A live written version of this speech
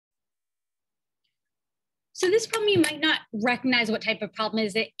So this problem, you might not recognize what type of problem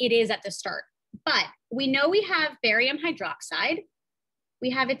it is at the start, but we know we have barium hydroxide.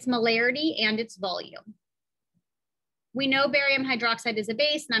 We have its molarity and its volume. We know barium hydroxide is a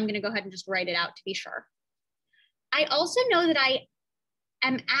base, and I'm going to go ahead and just write it out to be sure. I also know that I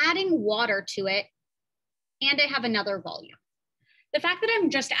am adding water to it, and I have another volume. The fact that I'm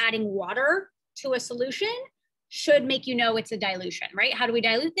just adding water to a solution should make you know it's a dilution, right? How do we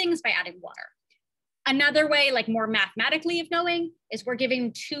dilute things? By adding water. Another way, like more mathematically of knowing, is we're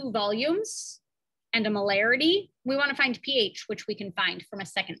giving two volumes and a molarity. We want to find pH, which we can find from a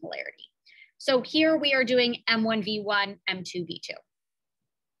second molarity. So here we are doing M1V1, M2V2.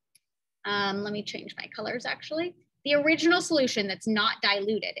 Let me change my colors actually. The original solution that's not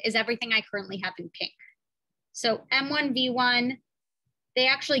diluted is everything I currently have in pink. So M1V1, they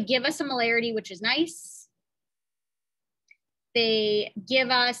actually give us a molarity, which is nice. They give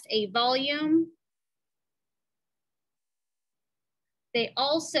us a volume. They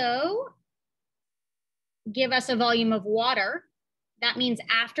also give us a volume of water. That means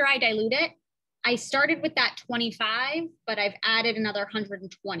after I dilute it, I started with that 25, but I've added another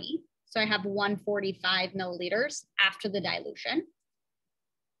 120. So I have 145 milliliters after the dilution.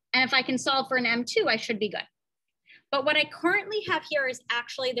 And if I can solve for an M2, I should be good. But what I currently have here is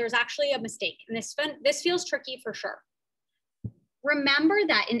there's actually a mistake. And this feels tricky for sure. Remember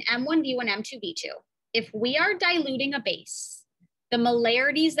that in M1V1, M2V2, if we are diluting a base, the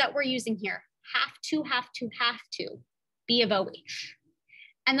molarities that we're using here have to be of OH.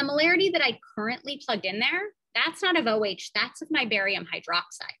 And the molarity that I currently plugged in there, that's not of OH, that's of my barium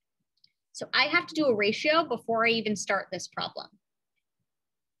hydroxide. So I have to do a ratio before I even start this problem.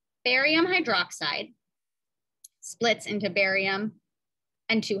 Barium hydroxide splits into barium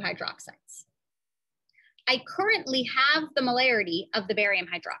and 2 hydroxides. I currently have the molarity of the barium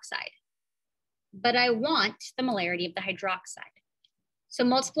hydroxide, but I want the molarity of the hydroxide. So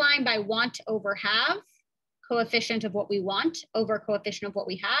multiplying by want over have, coefficient of what we want over coefficient of what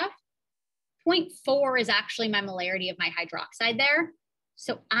we have, 0.4 is actually my molarity of my hydroxide there.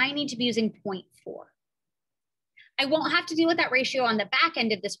 So I need to be using 0.4. I won't have to deal with that ratio on the back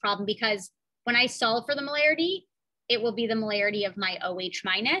end of this problem because when I solve for the molarity, it will be the molarity of my OH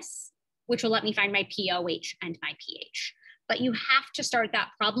minus, which will let me find my POH and my pH. But you have to start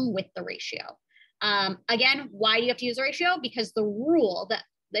that problem with the ratio. Again, why do you have to use a ratio? Because the rule,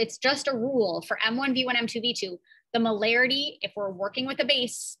 it's just a rule for M1V1, M2V2, the molarity, if we're working with a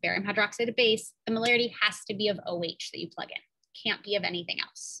base, barium hydroxide base, the molarity has to be of OH that you plug in. Can't be of anything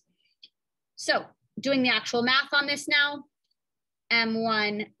else. So doing the actual math on this now,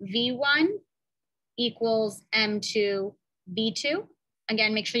 M1V1 equals M2V2.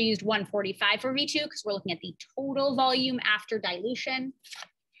 Again, make sure you used 145 for V2 because we're looking at the total volume after dilution.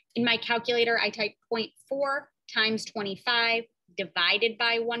 In my calculator, I type 0.4 times 25 divided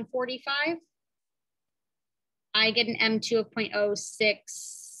by 145. I get an M2 of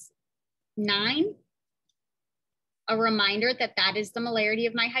 0.069. A reminder that that is the molarity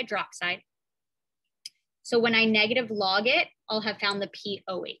of my hydroxide. So when I negative log it, I'll have found the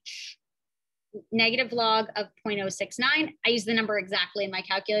POH. Negative log of 0.069. I use the number exactly in my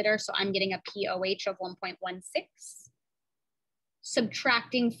calculator, so I'm getting a POH of 1.16.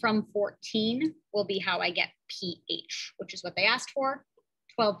 Subtracting from 14 will be how I get pH, which is what they asked for,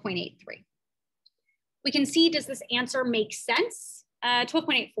 12.83. We can see, does this answer make sense?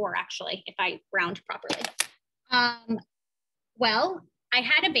 12.84 actually, if I round properly. Well, I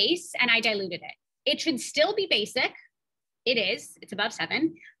had a base and I diluted it. It should still be basic. It is, it's above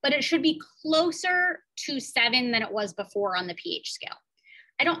 7, but it should be closer to 7 than it was before on the pH scale.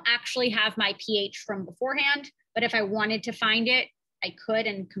 I don't actually have my pH from beforehand, but if I wanted to find it, I could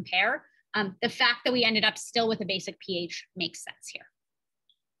and compare. The fact that we ended up still with a basic pH makes sense here.